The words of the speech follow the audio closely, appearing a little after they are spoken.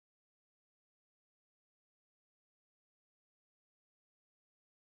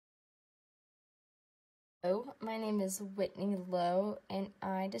Hello, my name is Whitney Lowe, and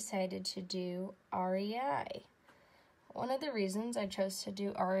I decided to do REI. One of the reasons I chose to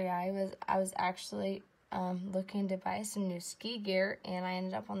do REI was I was actually looking to buy some new ski gear, and I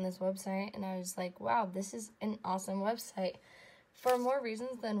ended up on this website, and I was like, wow, this is an awesome website for more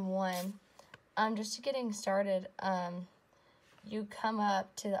reasons than one. Just getting started, you come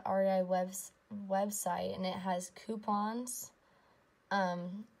up to the REI website, and it has coupons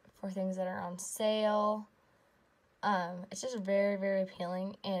for things that are on sale. It's just very, very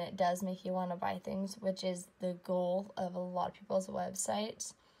appealing, and it does make you want to buy things, which is the goal of a lot of people's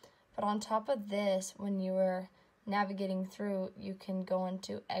websites. But on top of this, when you are navigating through, you can go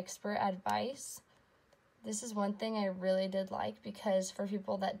into expert advice. This is one thing I really did like, because for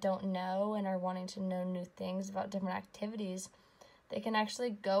people that don't know and are wanting to know new things about different activities, they can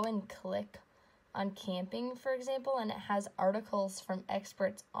actually go and click on camping, for example, and it has articles from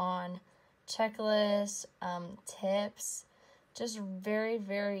experts on checklists, tips, just very,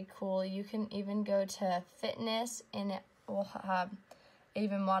 very cool. You can even go to fitness, and it will have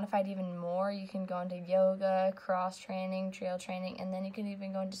even modified even more. You can go into yoga, cross training, trail training, and then you can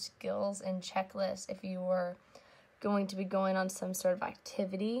even go into skills and checklists if you were going to be going on some sort of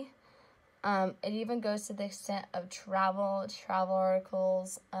activity. It even goes to the extent of travel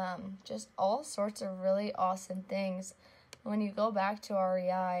articles, just all sorts of really awesome things. When you go back to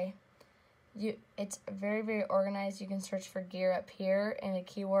REI, it's very, very organized. You can search for gear up here and a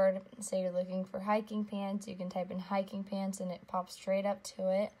keyword. Say you're looking for hiking pants, you can type in hiking pants and it pops straight up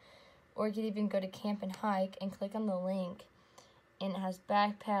to it. Or you could even go to camp and hike and click on the link, and it has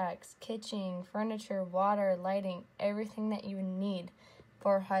backpacks, kitchen, furniture, water, lighting, everything that you need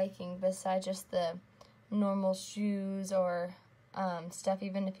for hiking besides just the normal shoes or stuff,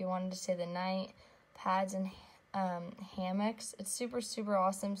 even if you wanted to stay the night, pads and hammocks. It's super, super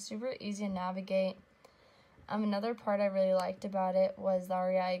awesome, super easy to navigate. Another part I really liked about it was the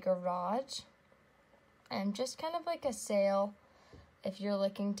REI Garage, and just kind of like a sale if you're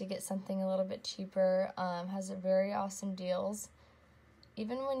looking to get something a little bit cheaper. Has very awesome deals.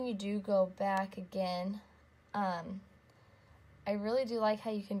 Even when you do go back again, I really do like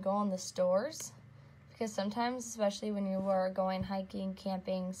how you can go on the stores, because sometimes, especially when you are going hiking,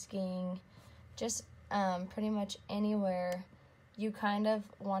 camping, skiing, just pretty much anywhere, you kind of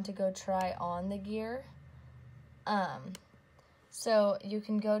want to go try on the gear. So you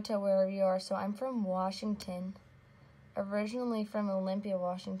can go to wherever you are. So I'm from Washington, originally from Olympia,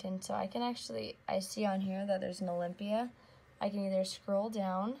 Washington. So I see on here that there's an Olympia. I can either scroll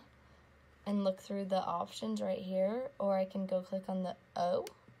down and look through the options right here, or I can go click on the O,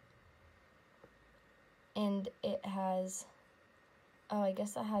 and it has, I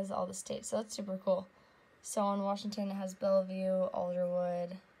guess that has all the states, so that's super cool. So in Washington, it has Bellevue,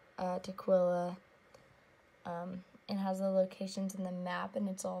 Alderwood, Tukwila. It has the locations in the map, and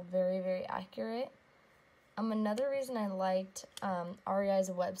it's all very, very accurate. Another reason I liked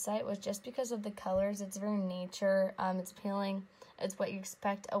REI's website was just because of the colors. It's very nature. It's appealing. It's what you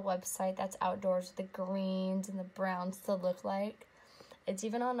expect a website that's outdoors, with the greens and the browns to look like. It's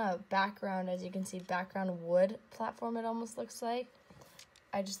even on a background, as you can see, background wood platform, it almost looks like.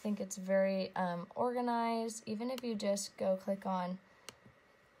 I just think it's very organized. Even if you just go click on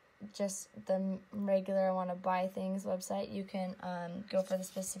just the regular I want to buy things website, you can go for the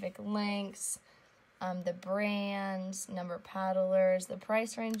specific links, the brands, number of paddlers, the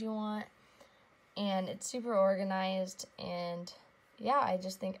price range you want, and it's super organized. And yeah, I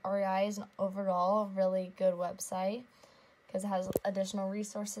just think REI is an overall really good website because it has additional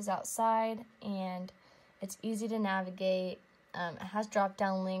resources outside, and it's easy to navigate. It has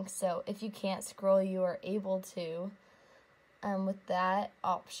drop-down links, so if you can't scroll, you are able to with that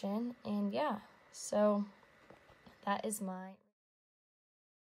option. And yeah, so that is my...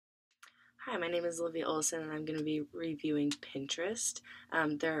 Hi, my name is Olivia Olson, and I'm going to be reviewing Pinterest.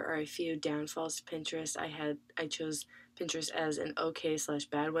 There are a few downfalls to Pinterest. I chose Pinterest as an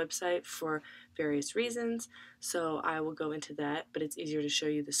okay/bad website for various reasons, so I will go into that, but it's easier to show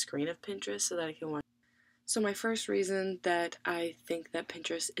you the screen of Pinterest so that I can watch. So my first reason that I think that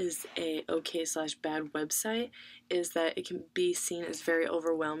Pinterest is a okay/bad website is that it can be seen as very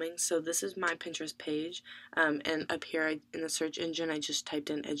overwhelming. So this is my Pinterest page, and up here in the search engine I just typed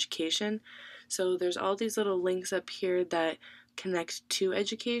in education. So there's all these little links up here that connect to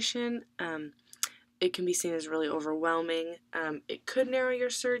education. It can be seen as really overwhelming. It could narrow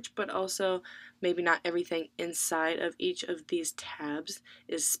your search, but also maybe not everything inside of each of these tabs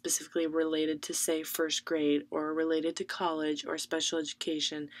is specifically related to, say, first grade or related to college or special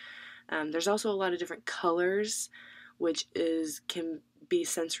education. There's also a lot of different colors, which can be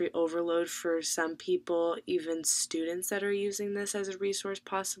sensory overload for some people, even students that are using this as a resource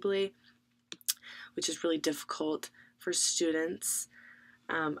possibly, which is really difficult for students.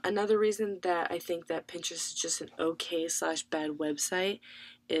 Another reason that I think that Pinterest is just an okay/bad website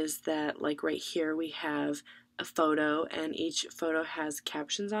is that, like right here, we have a photo and each photo has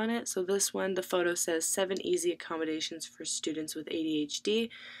captions on it. So this one, the photo says 7 easy accommodations for students with ADHD.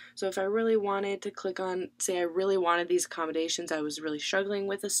 So if I really wanted to click on, say I really wanted these accommodations, I was really struggling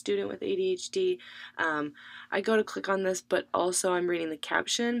with a student with ADHD, I go to click on this, but also I'm reading the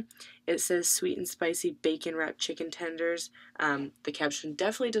caption. It says sweet and spicy bacon wrapped chicken tenders. The caption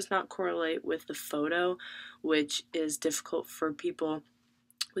definitely does not correlate with the photo, which is difficult for people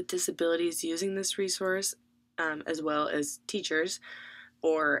with disabilities using this resource, as well as teachers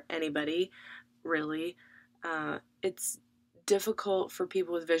or anybody really. It's difficult for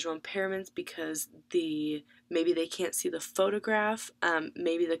people with visual impairments because maybe they can't see the photograph.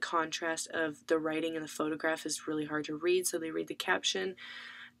 Maybe the contrast of the writing in the photograph is really hard to read, so they read the caption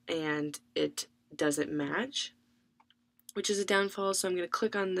and it doesn't match, which is a downfall. So I'm going to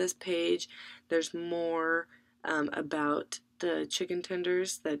click on this page. There's more about the chicken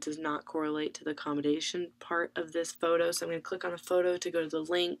tenders that does not correlate to the accommodation part of this photo. So I'm going to click on the photo to go to the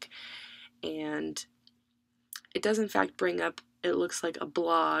link, and it does in fact bring up, it looks like a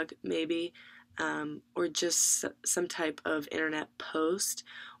blog maybe, or just some type of internet post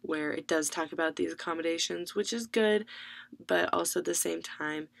where it does talk about these accommodations, which is good, but also at the same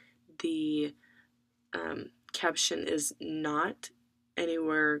time the caption is not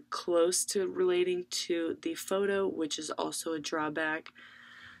anywhere close to relating to the photo, which is also a drawback.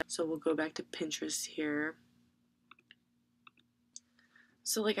 So we'll go back to Pinterest here.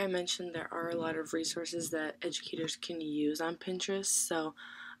 So like I mentioned, there are a lot of resources that educators can use on Pinterest. So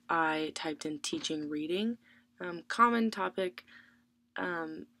I typed in teaching reading, common topic.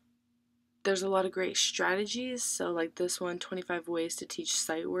 There's a lot of great strategies. So like this one, 25 ways to teach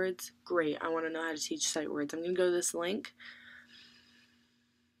sight words. Great, I want to know how to teach sight words. I'm going to go to this link,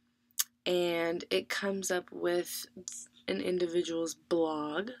 and it comes up with an individual's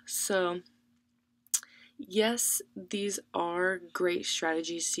blog. So yes, these are great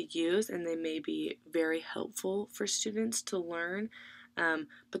strategies to use, and they may be very helpful for students to learn,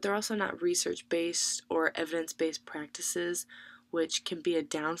 but they're also not research-based or evidence-based practices, which can be a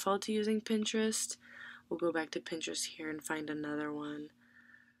downfall to using Pinterest. We'll go back to Pinterest here and find another one.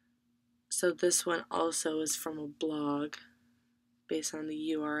 So this one also is from a blog based on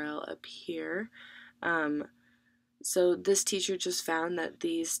the URL up here. So this teacher just found that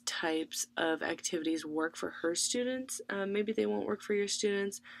these types of activities work for her students. Maybe they won't work for your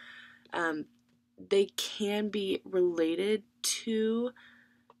students. They can be related to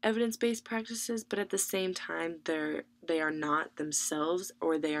evidence-based practices, but at the same time they are not themselves,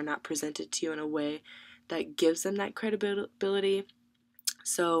 or they are not presented to you in a way that gives them that credibility.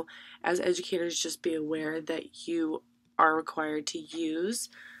 So as educators, just be aware that you are required to use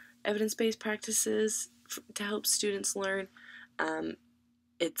evidence-based practices to help students learn.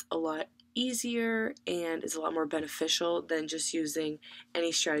 It's a lot easier and it's a lot more beneficial than just using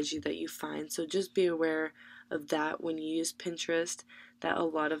any strategy that you find. So just be aware of that when you use Pinterest, that a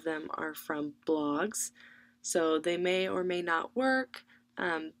lot of them are from blogs. So they may or may not work.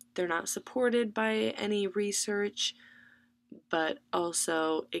 They're not supported by any research, but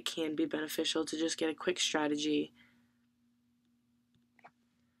also it can be beneficial to just get a quick strategy.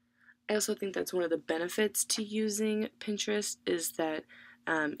 I also think that's one of the benefits to using Pinterest is that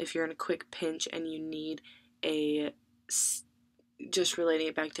if you're in a quick pinch and you need just relating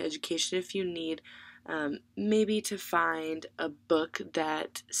it back to education, if you need maybe to find a book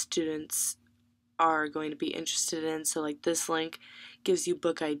that students are going to be interested in, so like this link gives you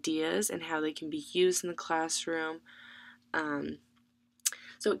book ideas and how they can be used in the classroom.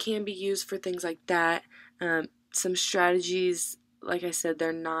 So it can be used for things like that. Some strategies, like I said,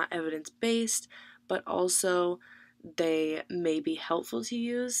 they're not evidence-based, but also they may be helpful to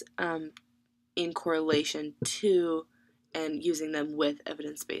use in correlation to and using them with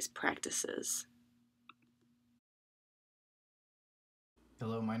evidence-based practices.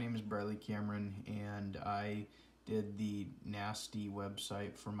 Hello, my name is Bradley Cameron, and I did the nasty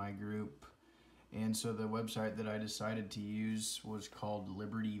website for my group. And so the website that I decided to use was called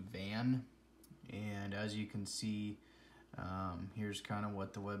Liberty Van. And as you can see, here's kind of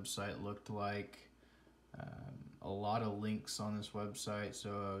what the website looked like. A lot of links on this website,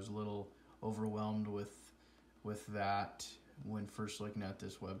 so I was a little overwhelmed with that when first looking at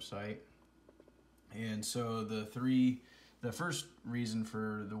this website. And so the first reason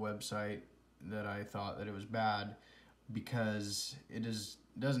for the website that I thought that it was bad because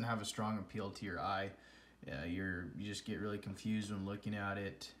doesn't have a strong appeal to your eye. You just get really confused when looking at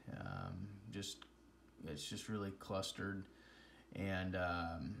it. It's just really clustered, and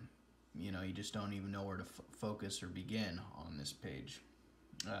you just don't even know where to focus or begin on this page.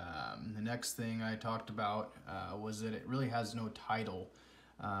 The next thing I talked about was that it really has no title.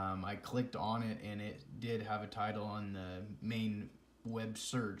 I clicked on it and it did have a title on the main web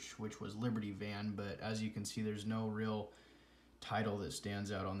search, which was Liberty Van, but as you can see, there's no real title that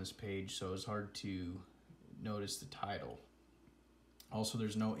stands out on this page, so it's hard to notice the title. Also,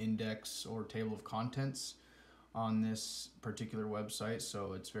 there's no index or table of contents on this particular website,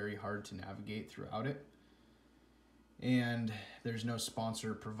 so it's very hard to navigate throughout it. And there's no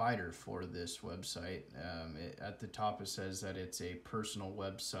sponsor provider for this website. At the top it says that it's a personal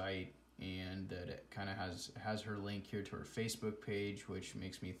website, and that it kind of has her link here to her Facebook page, which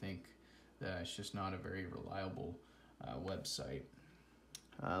makes me think that it's just not a very reliable website.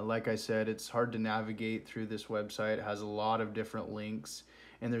 Like I said, it's hard to navigate through this website. It has a lot of different links,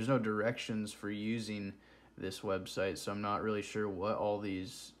 and there's no directions for using this website, so I'm not really sure what all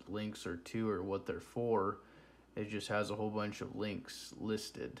these links are to or what they're for. It just has a whole bunch of links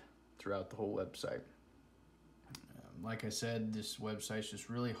listed throughout the whole website. Like I said, this website's just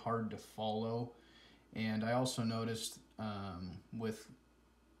really hard to follow, and I also noticed with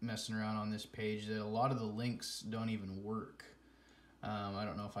messing around on this page that a lot of the links don't even work. I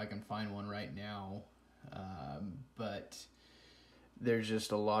don't know if I can find one right now, but there's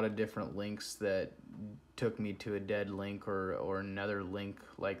just a lot of different links that took me to a dead link or another link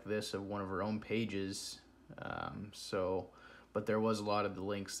like this of one of her own pages. But there was a lot of the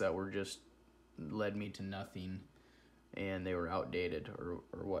links that were just led me to nothing, and they were outdated or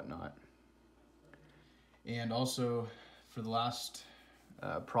whatnot. And also, for the last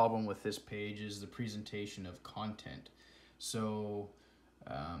problem with this page is the presentation of content. So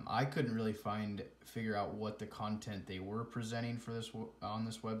I couldn't really figure out what the content they were presenting for on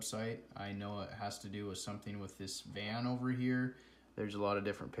this website. I know it has to do with something with this van over here. There's a lot of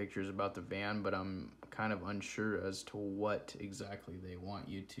different pictures about the van, but I'm kind of unsure as to what exactly they want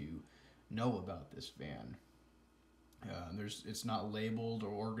you to know about this van. It's not labeled or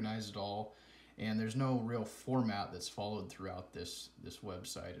organized at all, and there's no real format that's followed throughout this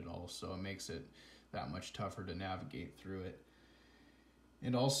website at all, so it makes it that much tougher to navigate through it.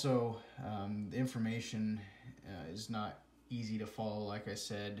 And also, the information is not easy to follow, like I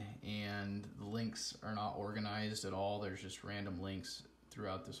said, and the links are not organized at all. There's just random links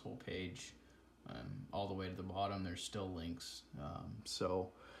throughout this whole page. All the way to the bottom, there's still links.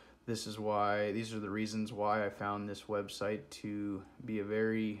 So these are the reasons why I found this website to be a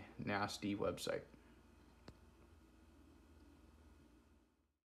very nasty website.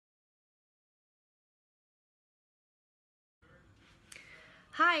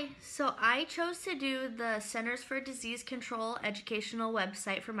 Hi, so I chose to do the Centers for Disease Control educational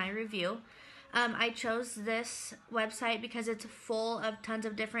website for my review. I chose this website because it's full of tons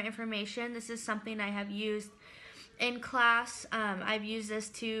of different information. This is something I have used in class. I've used this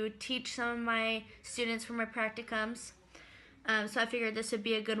to teach some of my students for my practicums. So I figured this would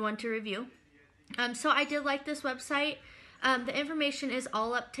be a good one to review. So I did like this website. The information is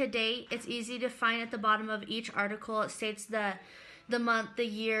all up to date. It's easy to find at the bottom of each article. It states the month, the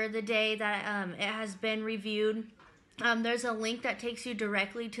year, the day that it has been reviewed. There's a link that takes you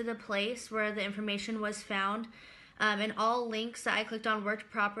directly to the place where the information was found. And all links that I clicked on worked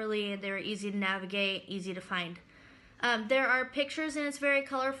properly. They were easy to navigate, easy to find. There are pictures and it's very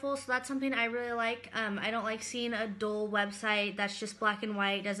colorful, so that's something I really like. I don't like seeing a dull website that's just black and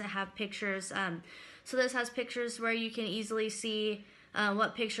white, doesn't have pictures. So this has pictures where you can easily see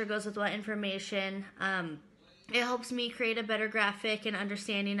what picture goes with what information. It helps me create a better graphic and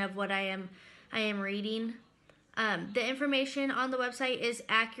understanding of what I am reading. The information on the website is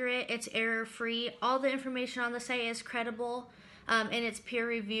accurate, it's error-free. All the information on the site is credible, and it's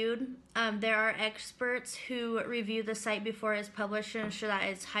peer-reviewed. There are experts who review the site before it's published to ensure that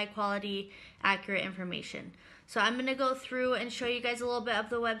it's high-quality, accurate information. So I'm going to go through and show you guys a little bit of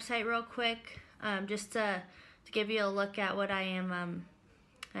the website real quick, just to give you a look at what I am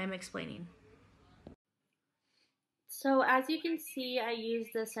explaining. So as you can see, I use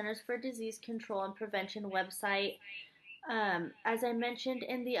the Centers for Disease Control and Prevention website. As I mentioned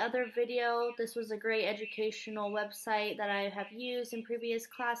in the other video, this was a great educational website that I have used in previous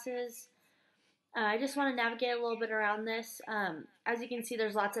classes. I just want to navigate a little bit around this. As you can see,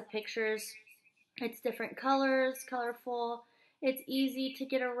 there's lots of pictures. It's different colors, colorful. It's easy to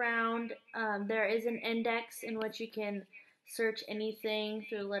get around. There is an index in which you can search anything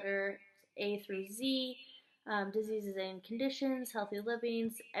through letter A through Z. diseases and conditions, healthy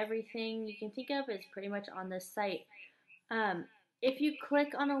livings, everything you can think of is pretty much on this site. If you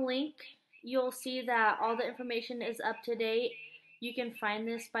click on a link, you'll see that all the information is up to date. You can find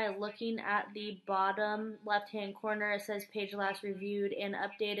this by looking at the bottom left-hand corner. It says page last reviewed and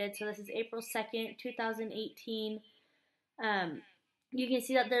updated. So this is April 2nd, 2018. You can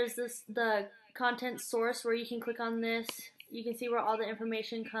see that there's the content source where you can click on this. You can see where all the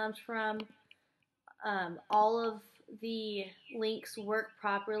information comes from. All of the links work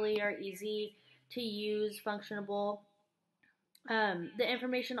properly, are easy to use, functionable. The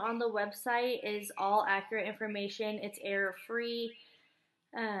information on the website is all accurate information. It's error-free.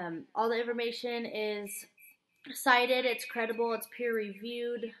 All the information is cited, it's credible, it's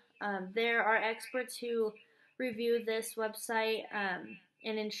peer-reviewed. There are experts who review this website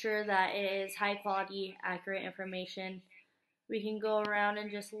and ensure that it is high-quality, accurate information. We can go around and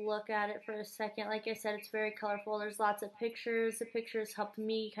just look at it for a second. Like I said, it's very colorful. There's lots of pictures. The pictures helped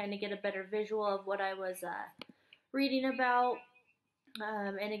me kind of get a better visual of what I was reading about.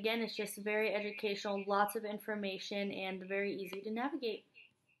 And again, it's just very educational, lots of information, and very easy to navigate.